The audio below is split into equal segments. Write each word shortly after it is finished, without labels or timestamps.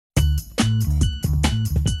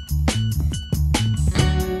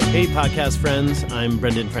Hey, podcast friends. I'm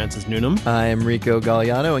Brendan Francis Noonan. I'm Rico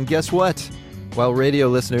Galliano, and guess what? While radio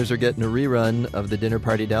listeners are getting a rerun of the Dinner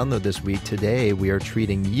Party Download this week, today we are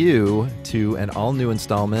treating you to an all-new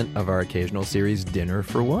installment of our occasional series, Dinner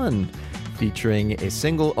for One, featuring a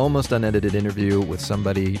single, almost unedited interview with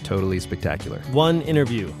somebody totally spectacular. One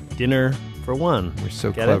interview. Dinner for one. We're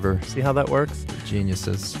so Get clever. It? See how that works?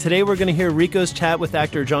 Geniuses. Today we're going to hear Rico's chat with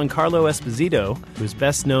actor Giancarlo Esposito, who's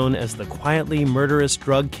best known as the quietly murderous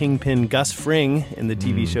drug kingpin Gus Fring in the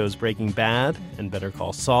TV shows Breaking Bad and Better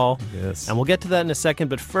Call Saul. Yes. And we'll get to that in a second,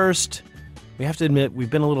 but first, we have to admit we've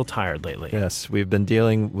been a little tired lately. Yes, we've been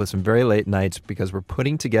dealing with some very late nights because we're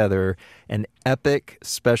putting together an epic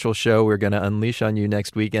special show we're going to unleash on you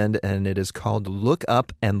next weekend, and it is called Look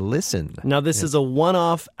Up and Listen. Now, this is a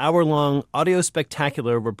one-off, hour-long audio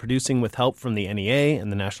spectacular we're producing with help from the NEA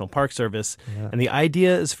and the National Park Service, and the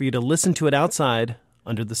idea is for you to listen to it outside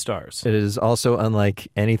under the stars. It is also unlike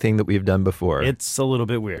anything that we've done before. It's a little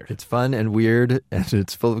bit weird. It's fun and weird, and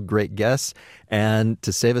it's full of great guests. And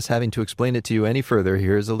to save us having to explain it to you any further,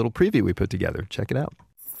 here's a little preview we put together. Check it out.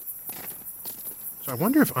 So I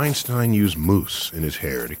wonder if Einstein used mousse in his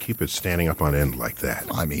hair to keep it standing up on end like that.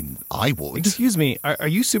 I mean, I would. Excuse me, are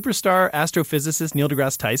you superstar astrophysicist Neil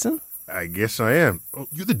deGrasse Tyson? I guess I am. Oh,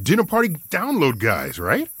 you're the Dinner Party Download guys,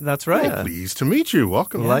 right? That's right. Well, pleased to meet you.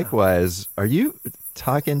 Welcome. Likewise. Are you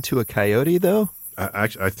talking to a coyote, though? I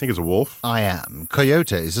think it's a wolf. I am.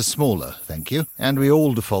 Coyotes are smaller, thank you. And we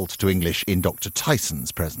all default to English in Dr.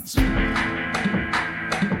 Tyson's presence.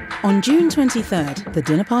 On June 23rd, the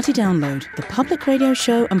Dinner Party Download, the public radio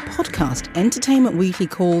show and podcast Entertainment Weekly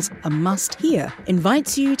calls a must-hear,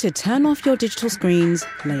 invites you to turn off your digital screens,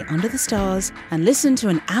 lay under the stars, and listen to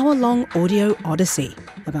an hour-long audio odyssey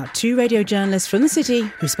about two radio journalists from the city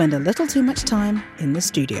who spend a little too much time in the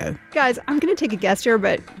studio. Guys, I'm going to take a guess here,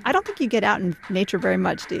 but I don't think you get out in nature very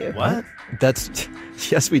much, do you? What?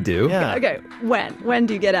 Yes, we do. Yeah. Okay, when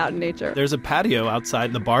do you get out in nature? There's a patio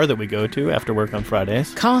outside the bar that we go to after work on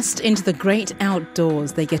Fridays. Cast into the great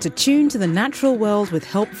outdoors, they get attuned to the natural world with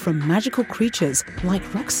help from magical creatures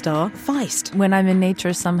like rock star Feist. When I'm in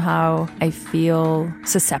nature, somehow I feel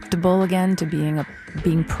susceptible again to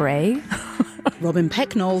being prey. Robin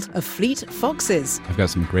Pecknold of Fleet Foxes. I've got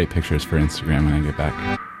some great pictures for Instagram when I get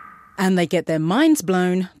back. And they get their minds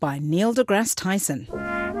blown by Neil deGrasse Tyson.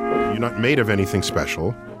 You're not made of anything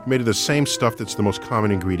special. You're made of the same stuff that's the most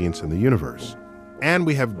common ingredients in the universe. And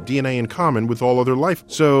we have DNA in common with all other life.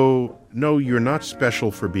 So, no, you're not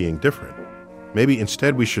special for being different. Maybe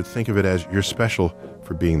instead we should think of it as you're special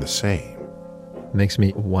for being the same. Makes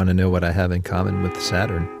me want to know what I have in common with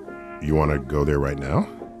Saturn. You want to go there right now?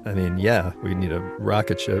 I mean, yeah, we need a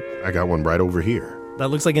rocket ship. I got one right over here. That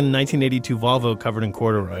looks like a 1982 Volvo covered in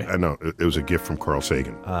corduroy. I know. It was a gift from Carl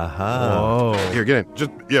Sagan. Aha. Whoa. Here, get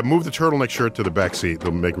in. Move the turtleneck shirt to the back seat.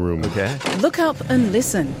 They'll make room. Okay. Look Up and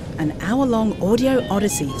Listen, an hour-long audio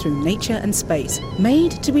odyssey through nature and space,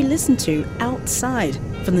 made to be listened to outside.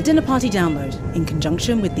 From the Dinner Party Download, in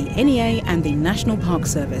conjunction with the NEA and the National Park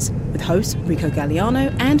Service, with hosts Rico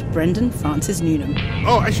Galliano and Brendan Francis Noonan.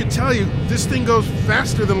 Oh, I should tell you, this thing goes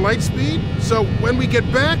faster than light speed. So when we get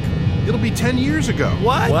back, it'll be 10 years ago.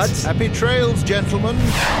 What? Happy trails, gentlemen.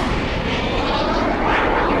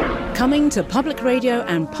 Coming to public radio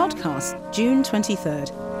and podcast June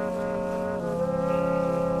 23rd.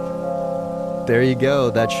 There you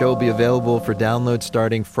go. That show will be available for download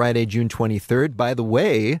starting Friday, June 23rd. By the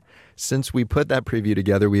way, since we put that preview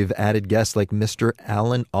together, we've added guests like Mr.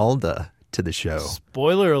 Alan Alda to the show.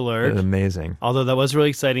 Spoiler alert. Amazing. Although that was really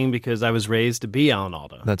exciting because I was raised to be Alan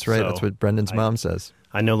Alda. That's right. So That's what Brendan's mom says.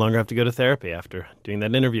 I no longer have to go to therapy after doing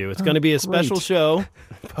that interview. It's going to be a special show,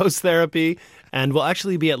 post-therapy, and we'll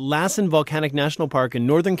actually be at Lassen Volcanic National Park in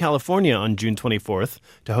Northern California on June 24th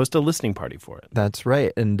to host a listening party for it. That's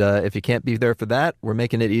right. And if you can't be there for that, we're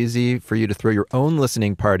making it easy for you to throw your own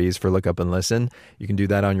listening parties for Look Up and Listen. You can do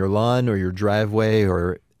that on your lawn or your driveway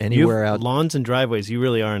or anywhere out. Lawns and driveways, you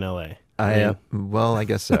really are in L.A. Well, I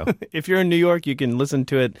guess so. If you're in New York, you can listen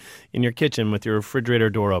to it in your kitchen with your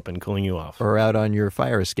refrigerator door open, cooling you off. Or out on your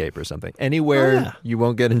fire escape or something. Anywhere you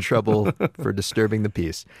won't get in trouble for disturbing the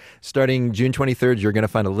peace. Starting June 23rd, you're going to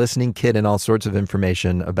find a listening kit and all sorts of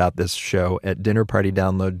information about this show at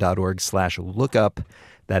dinnerpartydownload.org/lookup.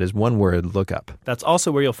 That is one word, look up. That's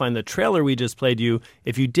also where you'll find the trailer we just played you.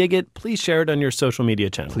 If you dig it, please share it on your social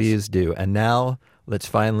media channels. Please do. And now, let's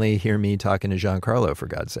finally hear me talking to Giancarlo, for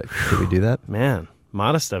God's sake. Did we do that? Man,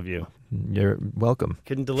 modest of you. You're welcome.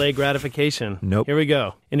 Couldn't delay gratification. Nope. Here we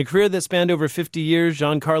go. In a career that spanned over 50 years,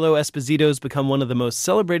 Giancarlo Esposito has become one of the most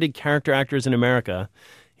celebrated character actors in America.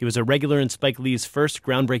 He was a regular in Spike Lee's first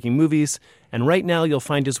groundbreaking movies, and right now you'll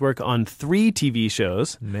find his work on 3 TV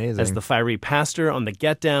shows. Amazing. As the fiery pastor on The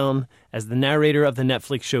Get Down, as the narrator of the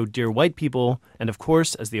Netflix show Dear White People, and of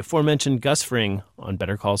course as the aforementioned Gus Fring on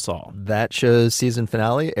Better Call Saul. That show's season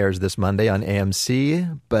finale airs this Monday on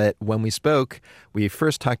AMC, but when we spoke, we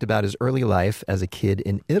first talked about his early life as a kid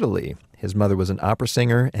in Italy. His mother was an opera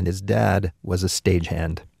singer, and his dad was a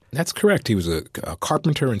stagehand. That's correct. He was a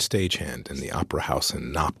carpenter and stagehand in the Opera House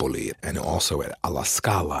in Napoli and also at Alla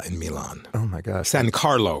Scala in Milan. Oh, my gosh. San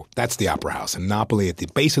Carlo, that's the Opera House. In Napoli, at the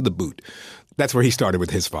base of the boot. That's where he started with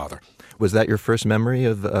his father. Was that your first memory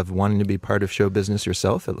of wanting to be part of show business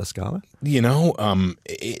yourself at La Scala?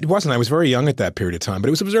 It wasn't. I was very young at that period of time, but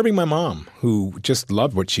it was observing my mom, who just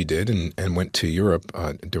loved what she did and went to Europe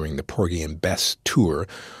during the Porgy and Bess tour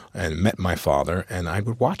and met my father, and I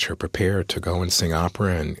would watch her prepare to go and sing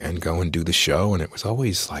opera and go and do the show, and it was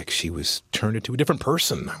always like she was turned into a different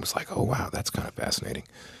person. I was like, oh, wow, that's kind of fascinating.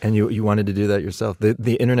 And you wanted to do that yourself.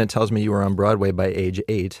 The internet tells me you were on Broadway by age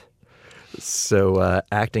 8, so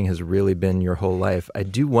acting has really been your whole life. I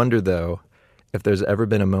do wonder, though, if there's ever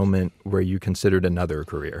been a moment where you considered another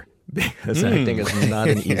career, because acting is not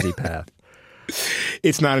an easy path.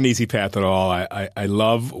 It's not an easy path at all. I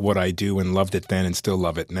love what I do and loved it then and still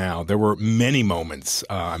love it now. There were many moments.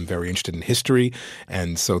 I'm very interested in history.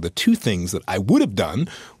 And so the 2 things that I would have done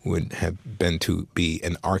would have been to be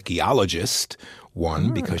an archaeologist.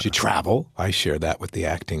 One, because you travel. I share that with the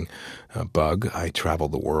acting bug. I travel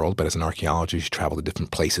the world. But as an archaeologist, you travel to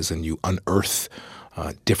different places and you unearth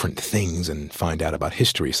different things and find out about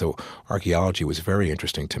history. So archaeology was very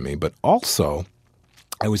interesting to me. But also,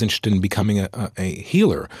 I was interested in becoming a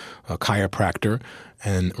healer, a chiropractor,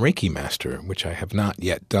 and Reiki master, which I have not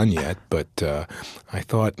yet done yet. But I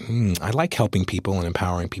thought, I like helping people and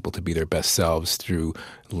empowering people to be their best selves through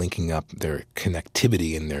linking up their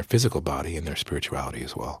connectivity in their physical body and their spirituality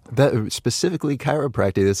as well. That, specifically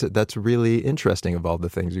chiropractic, that's really interesting of all the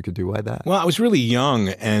things you could do. Why that? Well, I was really young,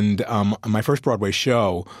 and my first Broadway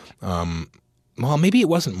show, maybe it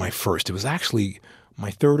wasn't my first. It was actually my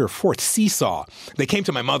 3rd or 4th, Seesaw. They came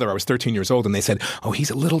to my mother. I was 13 years old, and they said, oh, he's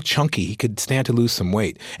a little chunky. He could stand to lose some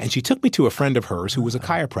weight. And she took me to a friend of hers who was a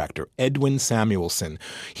chiropractor, Edwin Samuelson.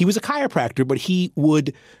 He was a chiropractor, but he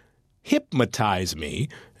would hypnotize me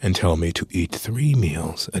and tell me to eat 3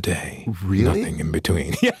 meals a day. Really? Nothing in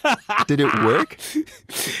between. Did it work?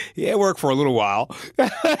 Yeah, it worked for a little while.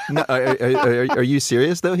 No, are you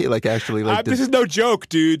serious, though? He actually this is no joke,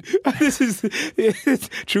 dude.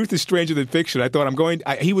 Truth is stranger than fiction. I thought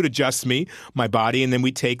he would adjust me, my body, and then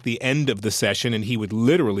we'd take the end of the session and he would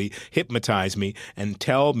literally hypnotize me and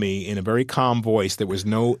tell me in a very calm voice there was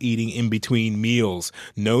no eating in between meals,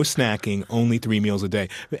 no snacking, only 3 meals a day.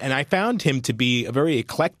 And I found him to be a very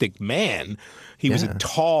eclectic man. He was a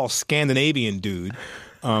tall Scandinavian dude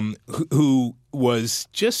who was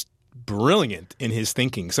just brilliant in his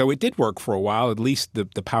thinking. So it did work for a while. At least the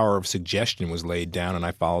power of suggestion was laid down and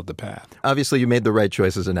I followed the path. Obviously, you made the right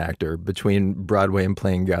choice as an actor. Between Broadway and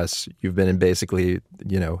playing Gus, you've been in basically,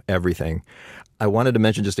 everything. I wanted to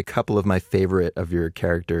mention just a couple of my favorite of your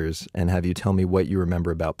characters and have you tell me what you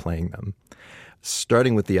remember about playing them.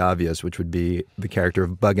 Starting with the obvious, which would be the character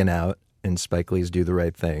of Buggin' Out in Spike Lee's Do the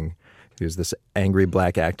Right Thing. He was this angry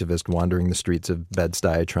black activist wandering the streets of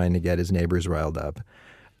Bed-Stuy trying to get his neighbors riled up.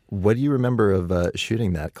 What do you remember of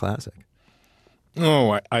shooting that classic?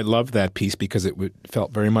 Oh, I love that piece because it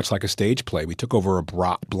felt very much like a stage play. We took over a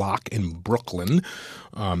block in Brooklyn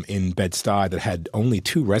in Bed-Stuy that had only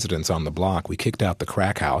 2 residents on the block. We kicked out the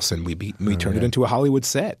crack house and we turned it into a Hollywood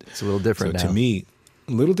set. It's a little different now. To me,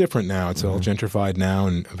 a little different now. It's all gentrified now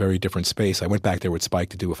in a very different space. I went back there with Spike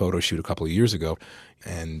to do a photo shoot a couple of years ago,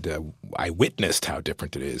 and I witnessed how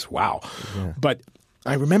different it is. Wow. Yeah. But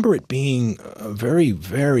I remember it being a very,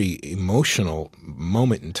 very emotional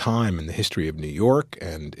moment in time in the history of New York,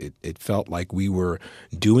 and it felt like we were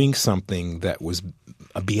doing something that was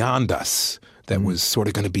beyond us, that was sort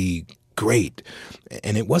of going to be great.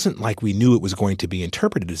 And it wasn't like we knew it was going to be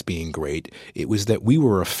interpreted as being great. It was that we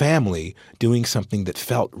were a family doing something that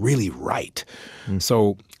felt really right.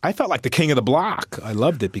 So I felt like the king of the block. I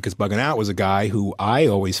loved it because Buggin' Out was a guy who I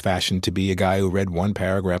always fashioned to be a guy who read 1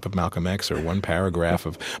 paragraph of Malcolm X or 1 paragraph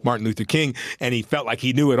of Martin Luther King, and he felt like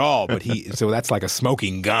he knew it all. But so that's like a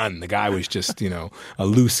smoking gun. The guy was just, a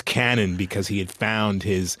loose cannon because he had found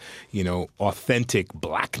his, authentic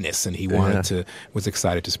blackness, and he was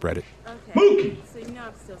excited to spread it. Mookie! So you know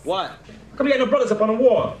I'm still What? How come you got no brothers up on the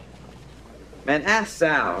wall? Man, ask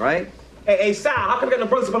Sal, right? Hey, Sal, how come you got no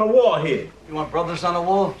brothers up on the wall here? You want brothers on the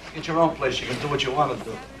wall? Get your own place. You can do what you want to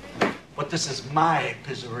do. But this is my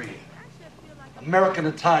pizzeria. American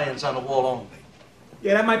Italians on the wall only.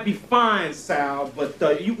 Yeah, that might be fine, Sal,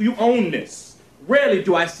 but you own this. Rarely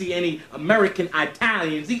do I see any American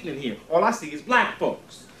Italians eating in here. All I see is black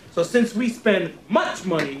folks. So since we spend much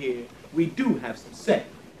money here, we do have some say.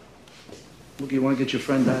 Look, you want to get your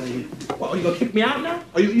friend out of here? Well, you gonna kick me out now?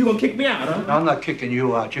 Or you gonna kick me out, huh? No, I'm not kicking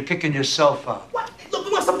you out. You're kicking yourself out. What? Look,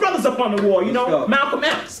 we got some brothers up on the wall, you know? Malcolm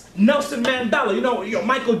X, Nelson Mandela, you know,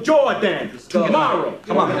 Michael Jordan, tomorrow.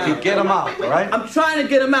 Come on, Mickey, get him out, all right? I'm trying to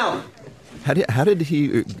get him out. How did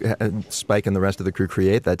he, Spike and the rest of the crew,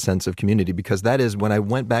 create that sense of community? Because that is, when I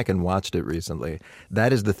went back and watched it recently,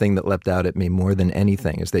 that is the thing that leapt out at me more than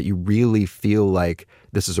anything, is that you really feel like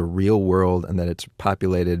this is a real world and that it's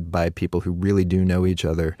populated by people who really do know each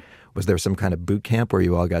other. Was there some kind of boot camp where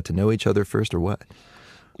you all got to know each other first, or what?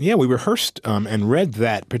 Yeah, we rehearsed and read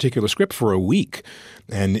that particular script for a week.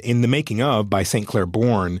 And in the making of, by St. Clair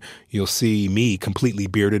Born, you'll see me completely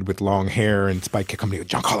bearded with long hair, and Spike kept coming to me,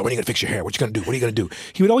 Giancarlo, when are you going to fix your hair? What you going to do? What are you going to do?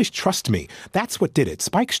 He would always trust me. That's what did it.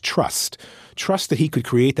 Spike's trust that he could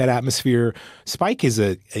create that atmosphere. Spike is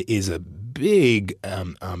a big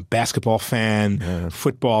basketball fan,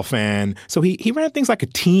 football fan. So he ran things like a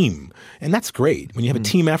team, and that's great. When you have a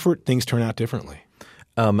team effort, things turn out differently.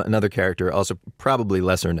 Another character, also probably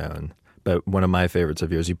lesser known, but one of my favorites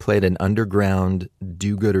of yours. You played an underground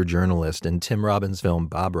do-gooder journalist in Tim Robbins' film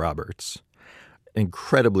Bob Roberts.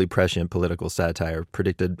 Incredibly prescient political satire,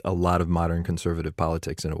 predicted a lot of modern conservative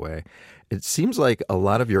politics in a way. It seems like a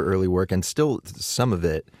lot of your early work, and still some of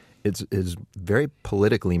it, is very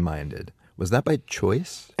politically minded. Was that by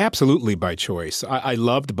choice? Absolutely by choice. I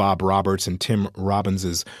loved Bob Roberts and Tim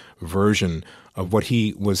Robbins' version of what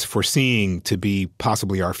he was foreseeing to be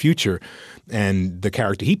possibly our future. And the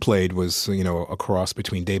character he played was, a cross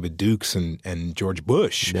between David Dukes and George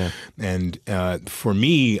Bush. Yeah. And for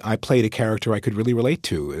me, I played a character I could really relate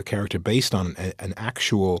to, a character based on an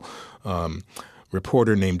actual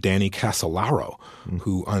reporter named Danny Casolaro,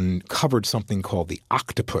 who uncovered something called the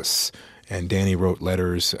octopus. And Danny wrote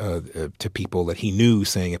letters to people that he knew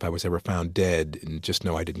saying, if I was ever found dead, and just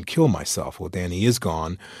know I didn't kill myself. Well, Danny is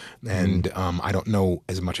gone, and I don't know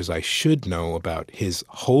as much as I should know about his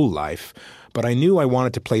whole life. But I knew I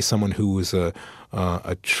wanted to play someone who was a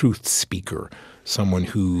truth speaker, someone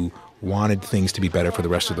who wanted things to be better for the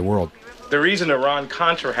rest of the world. The reason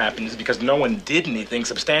Iran-Contra happened is because no one did anything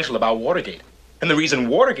substantial about Watergate. And the reason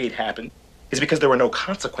Watergate happened is because there were no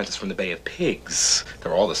consequences from the Bay of Pigs.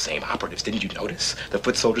 They're all the same operatives, didn't you notice? The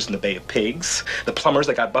foot soldiers in the Bay of Pigs, the plumbers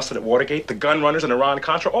that got busted at Watergate, the gun runners in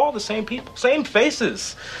Iran-Contra, all the same people, same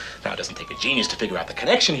faces. Now, it doesn't take a genius to figure out the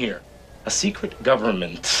connection here. A secret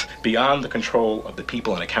government beyond the control of the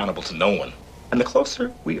people and accountable to no one. And the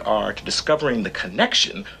closer we are to discovering the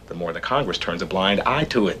connection, the more the Congress turns a blind eye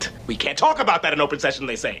to it. We can't talk about that in open session,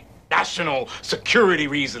 they say. National security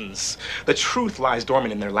reasons. The truth lies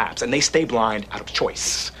dormant in their laps, and they stay blind out of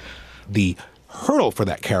choice. The hurdle for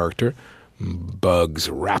that character, Bugs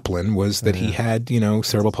Raplin, was that he had,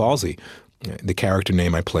 cerebral palsy. The character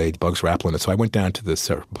name I played, Bugs Raplin. So I went down to the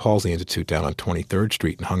Cerebral Palsy Institute down on 23rd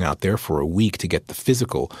Street and hung out there for a week to get the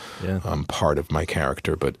physical part of my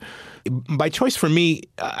character. But by choice for me,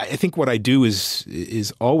 I think what I do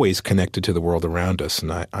is always connected to the world around us, and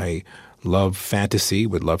I love fantasy,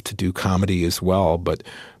 would love to do comedy as well, but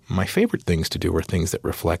my favorite things to do are things that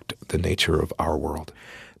reflect the nature of our world.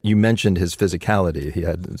 You mentioned his physicality. He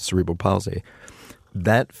had cerebral palsy.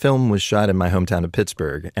 That film was shot in my hometown of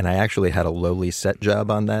Pittsburgh, and I actually had a lowly set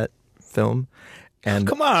job on that film. And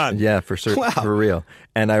come on. Yeah, for real.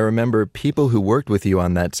 And I remember people who worked with you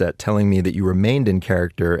on that set telling me that you remained in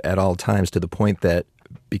character at all times, to the point that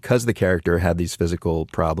because the character had these physical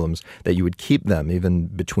problems, that you would keep them even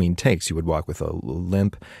between takes. You would walk with a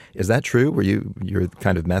limp. Is that true? Were your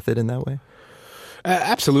kind of method in that way?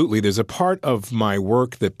 Absolutely. There's a part of my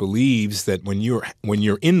work that believes that when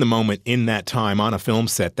you're in the moment, in that time on a film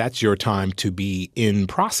set, that's your time to be in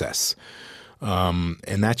process. And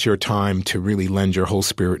that's your time to really lend your whole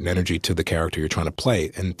spirit and energy to the character you're trying to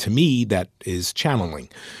play. And to me, that is channeling.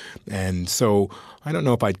 And so I don't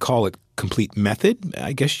know if I'd call it complete method.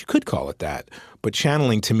 I guess you could call it that. But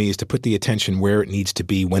channeling to me is to put the attention where it needs to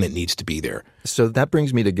be, when it needs to be there. So that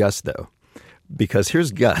brings me to Gus, though, because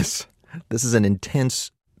here's Gus. This is an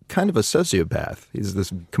intense, kind of a sociopath. He's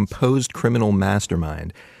this composed criminal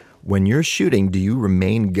mastermind. When you're shooting, do you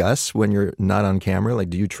remain Gus when you're not on camera?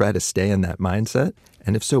 Like, do you try to stay in that mindset?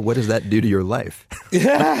 And if so, what does that do to your life?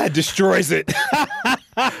 Yeah, it destroys it.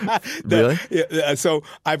 Really? So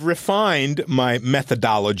I've refined my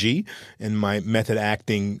methodology and my method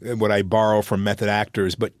acting, what I borrow from method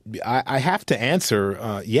actors. But I have to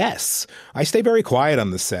answer, yes. I stay very quiet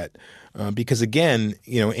on the set. Because again,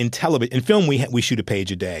 in film we shoot a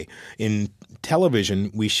page a day. In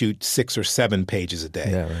television, we shoot 6 or 7 pages a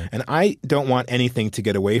day. Yeah, right. And I don't want anything to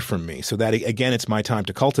get away from me. So that, again, it's my time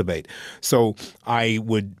to cultivate. So I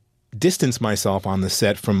would distance myself on the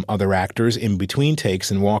set from other actors in between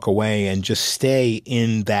takes and walk away and just stay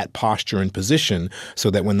in that posture and position so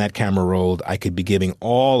that when that camera rolled, I could be giving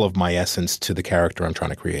all of my essence to the character I'm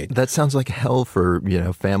trying to create. That sounds like hell for,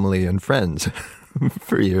 family and friends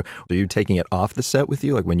for you. Are you taking it off the set with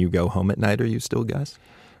you? Like when you go home at night, are you still Gus?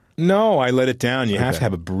 No, I let it down. You have to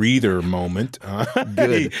have a breather moment.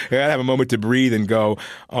 Good. You got to have a moment to breathe and go,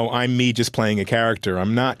 oh, I'm me just playing a character.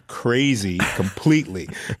 I'm not crazy completely,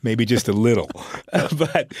 maybe just a little.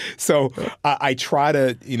 But so I try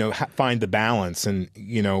to, find the balance. And,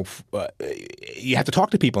 you have to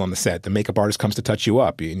talk to people on the set. The makeup artist comes to touch you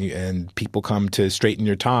up and people come to straighten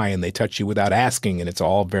your tie and they touch you without asking. And it's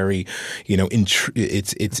all very,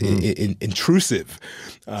 intrusive.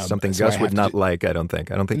 Something Gus would not like, I don't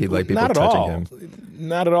think. I don't think he'd like people touching him.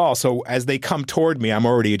 Not at all. So as they come toward me, I'm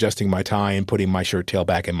already adjusting my tie and putting my shirt tail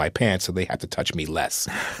back in my pants, so they have to touch me less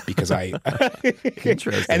because I.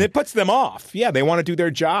 Interesting. And it puts them off. Yeah, they want to do their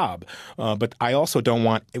job, but I also don't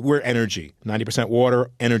want. We're energy, 90% water,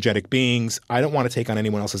 energetic beings. I don't want to take on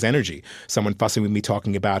anyone else's energy. Someone fussing with me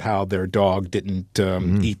talking about how their dog didn't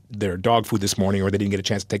eat their dog food this morning, or they didn't get a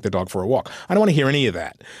chance to take their dog for a walk. I don't want to hear any of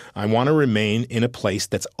that. I want to remain in a place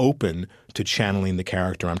that's open to channeling the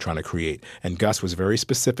character I'm trying to create. And Gus was very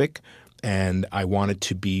specific, and I wanted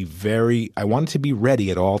to be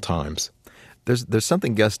ready at all times. There's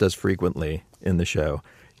something Gus does frequently in the show.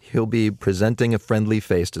 He'll be presenting a friendly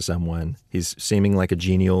face to someone. He's seeming like a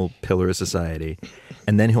genial pillar of society.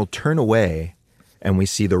 And then he'll turn away, and we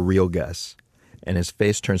see the real Gus. And his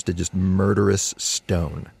face turns to just murderous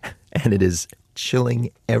stone. And it is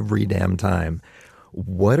chilling every damn time.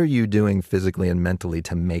 What are you doing physically and mentally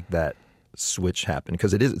to make that switch happen?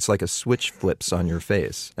 Because it's like a switch flips on your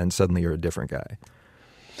face and suddenly you're a different guy.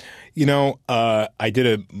 I did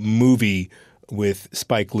a movie with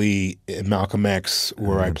Spike Lee and Malcolm X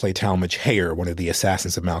where I played Talmadge Hayer, one of the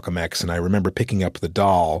assassins of Malcolm X. And I remember picking up the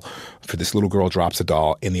doll for this little girl drops a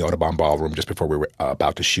doll in the Audubon Ballroom just before we were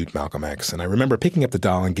about to shoot Malcolm X. And I remember picking up the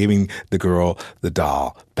doll and giving the girl the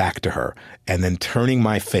doll back to her and then turning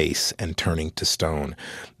my face and turning to stone.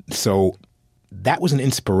 So that was an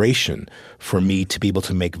inspiration for me to be able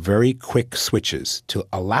to make very quick switches, to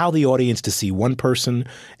allow the audience to see one person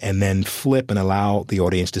and then flip and allow the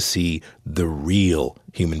audience to see the real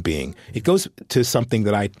human being. It goes to something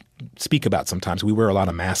that I speak about sometimes. We wear a lot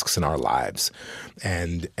of masks in our lives.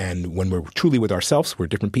 And when we're truly with ourselves, we're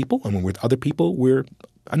different people. And when we're with other people, we're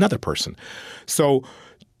another person. So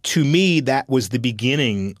to me, that was the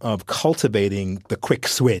beginning of cultivating the quick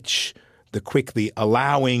switch, the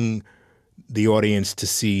allowing the audience to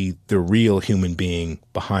see the real human being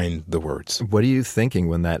behind the words. What are you thinking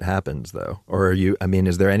when that happens, though? Or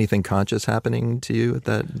is there anything conscious happening to you at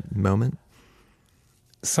that moment?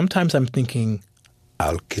 Sometimes I'm thinking,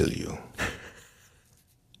 I'll kill you.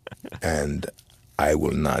 And I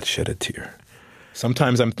will not shed a tear.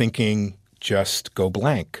 Sometimes I'm thinking, just go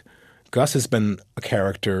blank. Gus has been a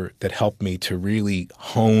character that helped me to really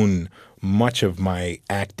hone much of my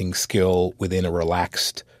acting skill within a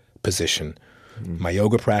relaxed position. My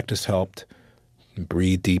yoga practice helped.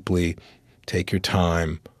 Breathe deeply. Take your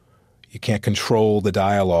time. You can't control the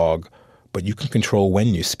dialogue, but you can control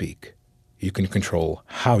when you speak. You can control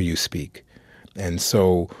how you speak. And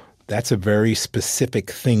so that's a very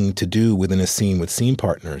specific thing to do within a scene with scene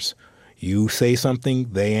partners. You say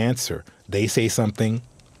something, they answer. They say something,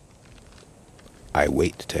 I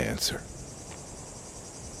wait to answer.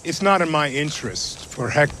 It's not in my interest for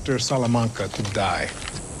Hector Salamanca to die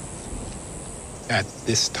at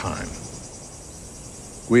this time.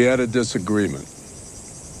 We had a disagreement.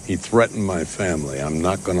 He threatened my family. I'm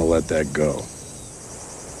not going to let that go.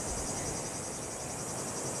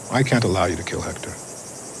 I can't allow you to kill Hector.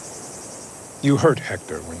 You hurt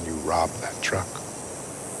Hector when you robbed that truck.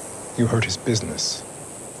 You hurt his business,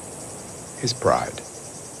 his pride,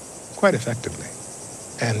 quite effectively.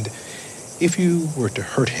 And if you were to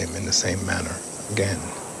hurt him in the same manner again,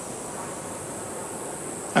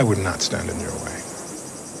 I would not stand in your way.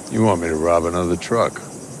 You want me to rob another truck?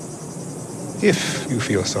 If you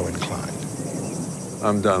feel so inclined.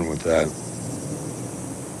 I'm done with that.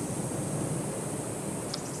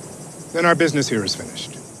 Then our business here is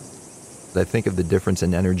finished. I think of the difference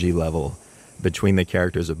in energy level between the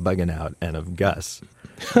characters of Buggin' Out and of Gus.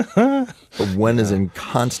 One is in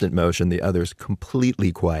constant motion, the other's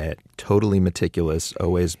completely quiet, totally meticulous,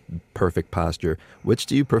 always perfect posture. Which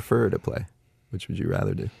do you prefer to play? Which would you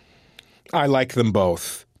rather do? I like them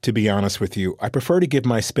both, to be honest with you. I prefer to give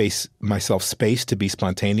myself space to be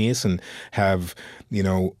spontaneous and have,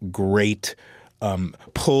 great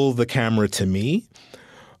pull the camera to me.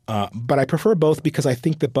 But I prefer both because I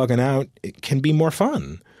think that bugging out can be more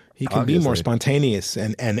fun. He can be more spontaneous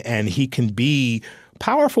and he can be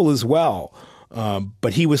powerful as well.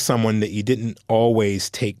 But he was someone that you didn't always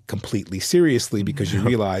take completely seriously because you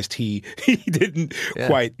realized he didn't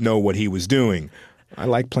quite know what he was doing. I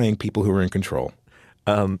like playing people who are in control.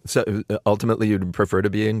 So ultimately, you'd prefer to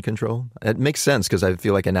be in control? It makes sense because I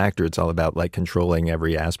feel like an actor, it's all about like controlling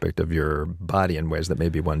every aspect of your body in ways that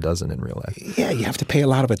maybe one doesn't in real life. Yeah, you have to pay a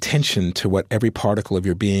lot of attention to what every particle of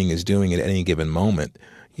your being is doing at any given moment.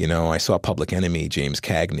 I saw Public Enemy, James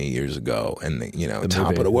Cagney, years ago, and the Top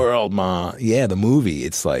movie. of the World, Ma. Yeah, the movie.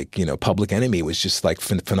 It's like, Public Enemy was just like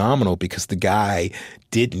phenomenal because the guy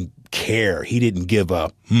didn't care. He didn't give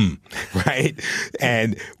up. Right?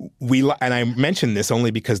 And I mentioned this only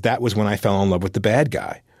because that was when I fell in love with the bad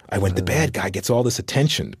guy. The bad guy gets all this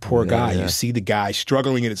attention. Poor guy. You see the guy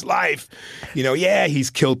struggling in his life. Yeah, he's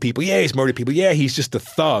killed people. Yeah, he's murdered people. Yeah, he's just a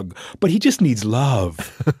thug. But he just needs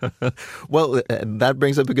love. Well, that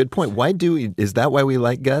brings up a good point. Is that why we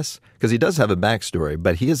like Gus? Because he does have a backstory,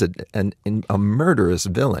 but he is a murderous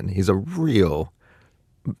villain. He's a real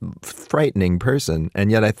frightening person.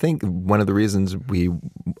 And yet I think one of the reasons we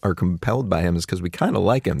are compelled by him is because we kind of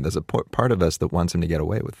like him. There's a part of us that wants him to get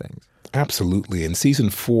away with things. Absolutely. In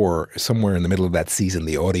season 4, somewhere in the middle of that season,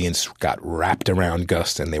 the audience got wrapped around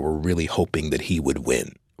Gus and they were really hoping that he would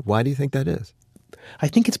win. Why do you think that is? I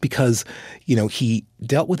think it's because, he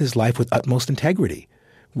dealt with his life with utmost integrity.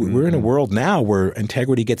 We're in a world now where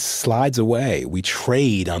integrity slides away. We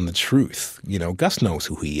trade on the truth. Gus knows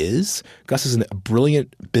who he is. Gus is a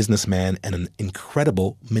brilliant businessman and an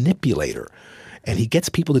incredible manipulator. And he gets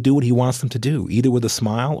people to do what he wants them to do, either with a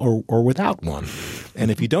smile or without one. And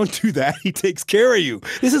if you don't do that, he takes care of you.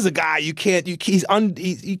 This is a guy you can't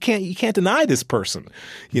deny this person.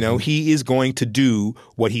 He is going to do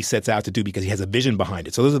what he sets out to do because he has a vision behind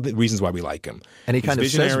it. So those are the reasons why we like him. And he kind of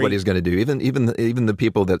says what he's going to do. Even the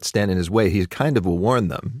people that stand in his way, he kind of will warn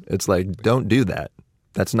them. It's like, don't do that.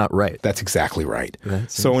 That's not right. That's exactly right.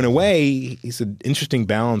 So in a way, he's an interesting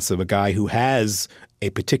balance of a guy who has a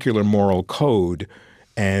particular moral code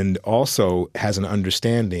and also has an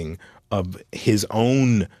understanding of his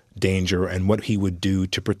own danger and what he would do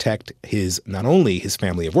to protect not only his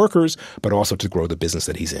family of workers, but also to grow the business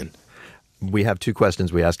that he's in. We have 2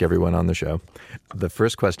 questions we ask everyone on the show. The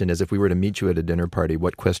first question is, if we were to meet you at a dinner party,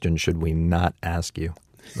 what question should we not ask you?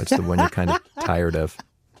 What's the one you're kind of tired of?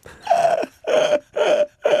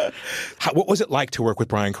 What was it like to work with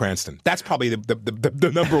Bryan Cranston? That's probably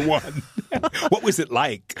the number one. What was it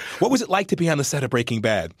like? What was it like to be on the set of Breaking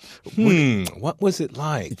Bad? What was it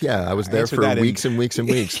like? Yeah, I was there for weeks and weeks and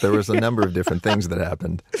weeks. There was a number of different things that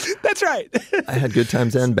happened. That's right. I had good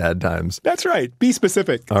times and bad times. That's right. Be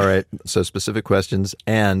specific. All right. So specific questions.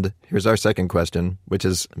 And here's our second question, which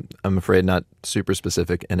is, I'm afraid, not super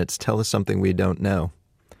specific. And it's, tell us something we don't know,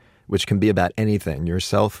 which can be about anything,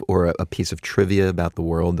 yourself or a piece of trivia about the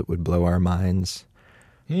world that would blow our minds.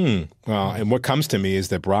 Well, and what comes to me is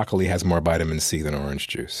that broccoli has more vitamin C than orange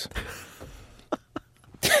juice.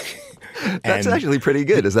 That's actually pretty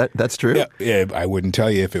good. That's true? Yeah, I wouldn't tell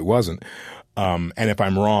you if it wasn't. And if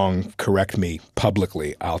I'm wrong, correct me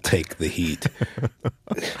publicly. I'll take the heat.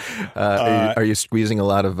 Are you squeezing a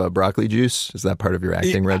lot of broccoli juice? Is that part of your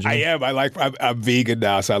acting regimen? I am. I'm vegan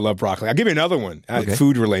now, so I love broccoli. I'll give you another one,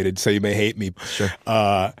 food related, so you may hate me.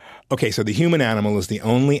 Sure. Okay, so the human animal is the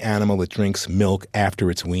only animal that drinks milk after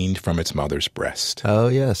it's weaned from its mother's breast. Oh,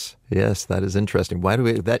 yes. Yes, that is interesting. Why do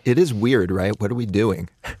it is weird, right? What are we doing?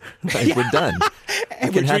 We're done.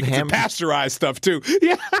 And we're drinking some pasteurized stuff, too.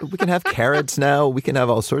 Yeah. We can have carrots now. We can have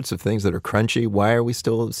all sorts of things that are crunchy. Why are we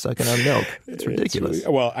still sucking on milk? It's ridiculous.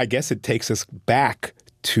 Well, I guess it takes us back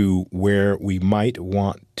to where we might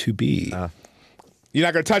want to be. You're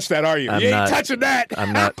not going to touch that, are you? You ain't touching that.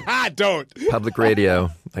 I'm not. Don't. Public radio.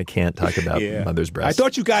 I can't talk about mother's breast. I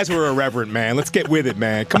thought you guys were irreverent, man. Let's get with it,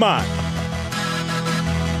 man. Come on.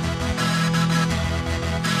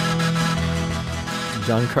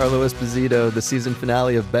 Giancarlo Esposito, the season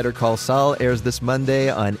finale of Better Call Saul airs this Monday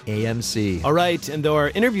on AMC. All right, and though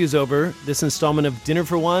our interview's over, this installment of Dinner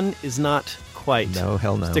for One is not quite. No,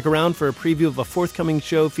 hell no. Stick around for a preview of a forthcoming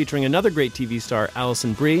show featuring another great TV star,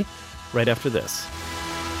 Alison Brie, right after this.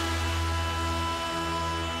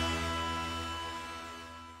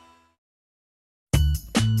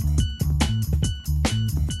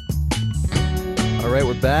 All right,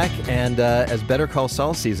 we're back, and as Better Call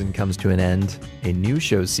Saul season comes to an end, a new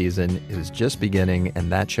show season is just beginning,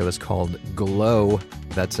 and that show is called Glow.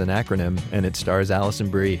 That's an acronym, and it stars Alison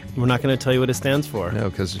Brie. We're not going to tell you what it stands for. No,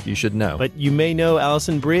 because you should know. But you may know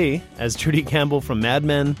Alison Brie as Trudy Campbell from Mad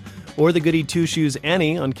Men, or the goody two-shoes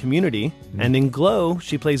Annie on Community. And in Glow,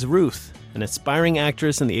 she plays Ruth, an aspiring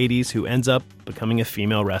actress in the 80s who ends up becoming a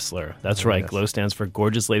female wrestler. That's right, Glow stands for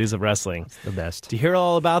Gorgeous Ladies of Wrestling. It's the best. To hear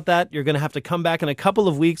all about that, you're going to have to come back in a couple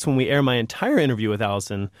of weeks when we air my entire interview with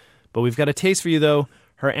Alison. But we've got a taste for you, though.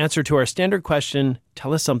 Her answer to our standard question,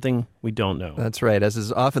 tell us something we don't know. That's right. As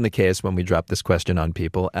is often the case when we drop this question on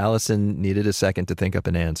people, Alison needed a second to think up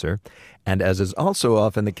an answer. And as is also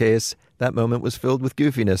often the case, that moment was filled with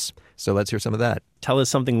goofiness. So let's hear some of that. Tell us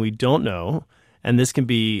something we don't know. And this can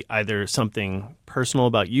be either something personal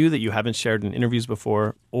about you that you haven't shared in interviews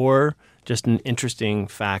before, or just an interesting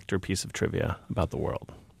fact or piece of trivia about the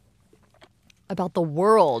world. About the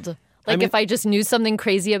world? Like if I just knew something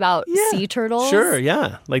crazy about sea turtles? Sure,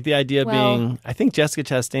 yeah. Like the idea being, I think Jessica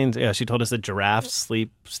Chastain, she told us that giraffes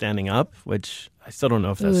sleep standing up, which I still don't know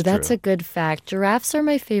if that's true. That's a good fact. Giraffes are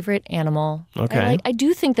my favorite animal. Okay. I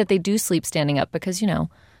do think that they do sleep standing up because, where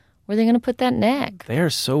are they going to put that neck? They are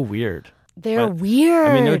so weird. They're weird.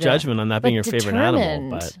 I mean, no judgment on that being your favorite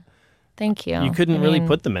animal, but thank you. You couldn't really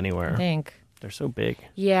put them anywhere. I think. They're so big.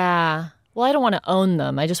 Yeah. Well, I don't want to own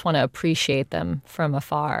them. I just want to appreciate them from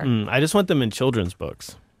afar. I just want them in children's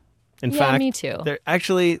books. In fact, me too.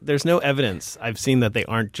 There's no evidence I've seen that they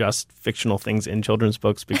aren't just fictional things in children's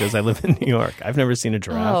books because I live in New York. I've never seen a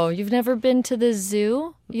giraffe. Oh, you've never been to the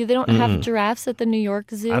zoo? They don't have giraffes at the New York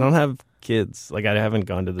Zoo? I don't have kids. Like, I haven't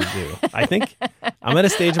gone to the zoo. I think I'm at a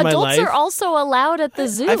stage in my life. Adults are also allowed at the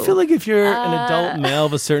zoo. I feel like if you're an adult male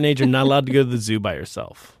of a certain age, you're not allowed to go to the zoo by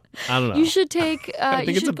yourself. I don't know. You should take. I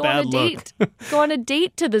think you should go on a date. Go on a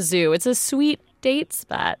date to the zoo. It's a sweet date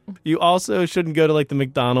spot. You also shouldn't go to like the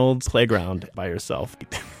McDonald's playground by yourself.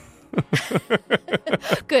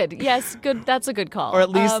 Good. Yes. Good. That's a good call. Or at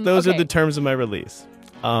least those are the terms of my release.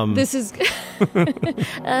 This is.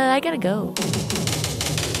 I gotta go.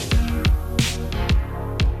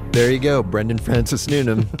 There you go, Brendan Francis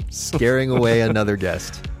Noonan scaring away another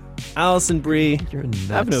guest. Alison Brie, you're nuts.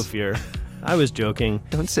 Have no fear. I was joking.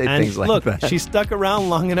 Don't say things like that. Look, she stuck around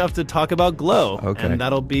long enough to talk about Glow. Okay. And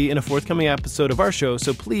that'll be in a forthcoming episode of our show.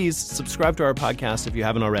 So please subscribe to our podcast if you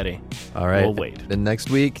haven't already. All right. We'll wait. And next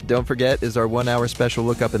week, don't forget, is our 1 hour special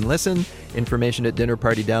Look Up and Listen. Information at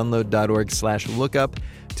dinnerpartydownload.org/lookup.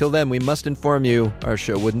 Till then, we must inform you our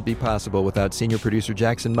show wouldn't be possible without senior producer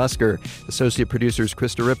Jackson Musker, associate producers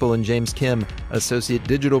Krista Ripple and James Kim, associate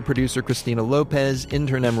digital producer Christina Lopez,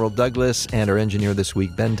 intern Emerald Douglas, and our engineer this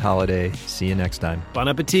week, Ben Tolliday. See you next time. Bon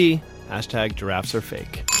appetit. #giraffes are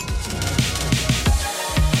fake.